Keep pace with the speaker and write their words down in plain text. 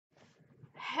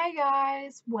Hey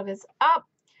guys, what is up?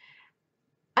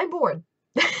 I'm bored.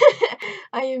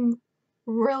 I am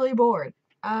really bored.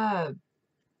 Uh,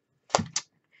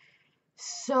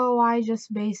 so I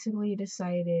just basically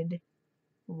decided,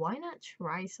 why not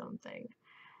try something?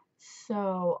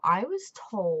 So I was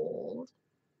told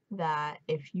that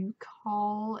if you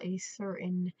call a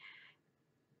certain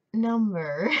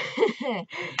number,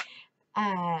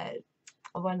 uh,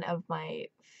 one of my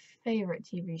favorite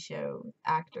TV show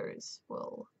actors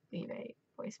will leave a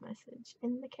voice message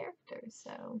in the character.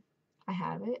 So I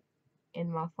have it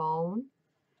in my phone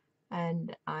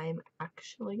and I'm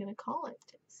actually gonna call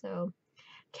it. So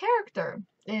character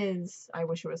is, I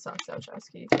wish it was Sox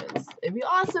Wachowski because it'd be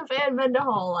awesome if Anne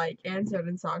Mendenhall like answered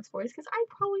in Sox voice because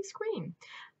I'd probably scream.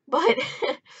 But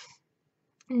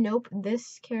nope,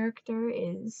 this character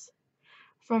is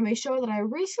from a show that I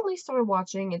recently started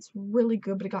watching. It's really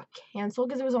good, but it got canceled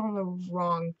because it was on the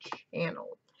wrong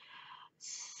channel.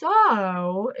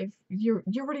 So, if you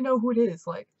already know who it is,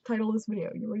 like, title of this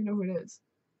video, you already know who it is.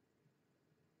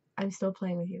 I'm still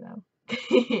playing with you, though.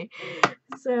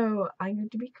 So, I'm going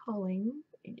to be calling...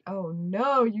 Oh,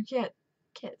 no, you can't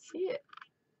see it.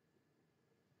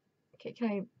 Okay,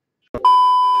 can I...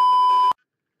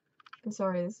 I'm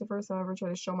sorry, this is the first time I ever tried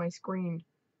to show my screen.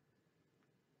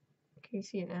 Can you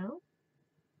see it now?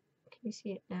 Can you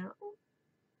see it now?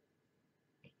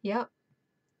 Yep.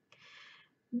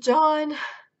 John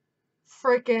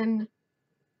frickin'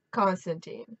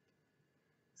 Constantine.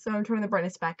 So I'm turning the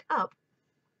brightness back up,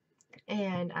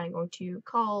 and I'm going to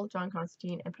call John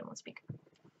Constantine and put him on speaker.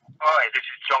 Hi, this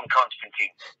is John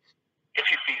Constantine. If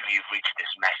you feel you've reached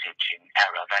this message in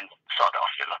error, then sod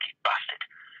off, you lucky bastard.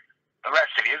 The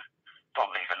rest of you,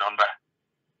 don't leave a number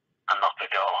and lock the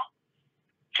door.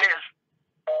 Cheers.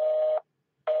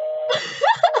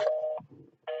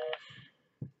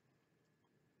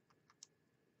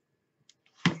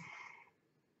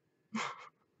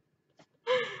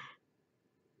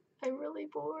 I'm really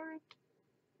bored,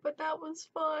 but that was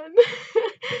fun.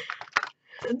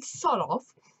 And sod off.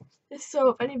 So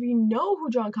if any of you know who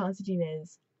John Constantine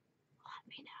is, let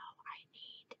me know. I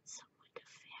need someone to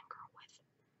fangirl with.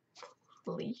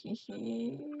 Please.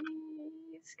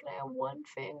 Can I have one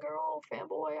fangirl,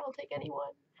 fanboy? I'll take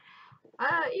anyone.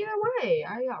 Either way,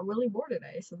 I got really bored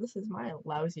today, so this is my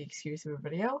lousy excuse of a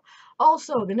video.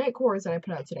 Also, the night chorus that I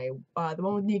put out today, the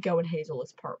one with Nico and Hazel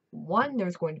is part 1.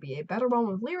 There's going to be a better one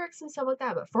with lyrics and stuff like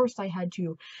that, but first I had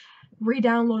to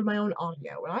re-download my own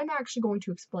audio, and I'm actually going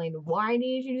to explain why I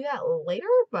needed to do that later,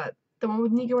 but the one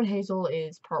with Nico and Hazel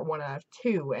is part 1 out of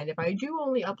 2, and if I do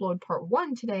only upload part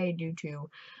 1 today due to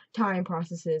time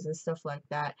processes and stuff like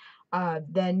that,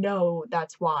 then no,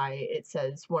 that's why it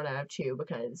says 1 out of 2,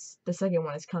 because the second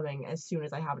one is coming as soon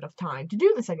as I have enough time to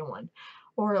do the second one,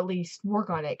 or at least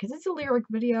work on it, because it's a lyric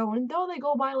video, and though they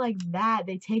go by like that,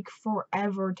 they take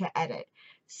forever to edit.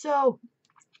 So,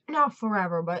 not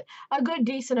forever, but a good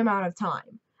decent amount of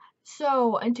time.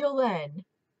 So, until then,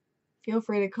 feel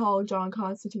free to call John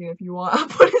Constantine if you want. I'll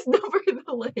put his number in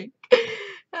the link.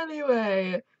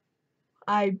 Anyway,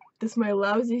 this is my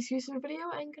lousy excuse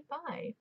video, and goodbye.